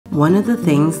One of the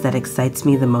things that excites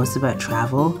me the most about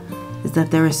travel is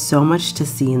that there is so much to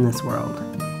see in this world.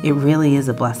 It really is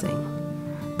a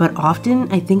blessing. But often,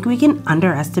 I think we can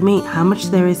underestimate how much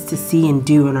there is to see and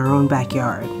do in our own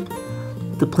backyard.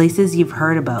 The places you've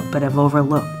heard about but have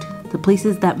overlooked. The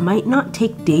places that might not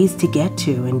take days to get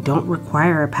to and don't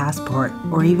require a passport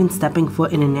or even stepping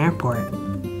foot in an airport.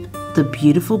 The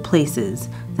beautiful places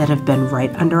that have been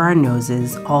right under our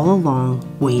noses all along,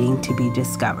 waiting to be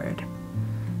discovered.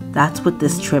 That's what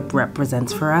this trip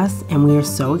represents for us, and we are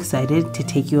so excited to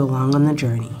take you along on the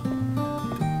journey.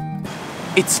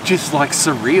 It's just like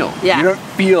surreal. Yeah. You don't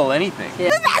feel anything. Yeah.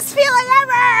 The best feeling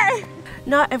ever!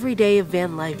 Not every day of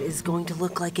van life is going to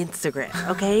look like Instagram,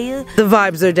 okay? The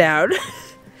vibes are down.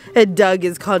 And Doug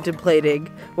is contemplating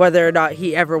whether or not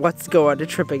he ever wants to go on a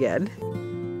trip again.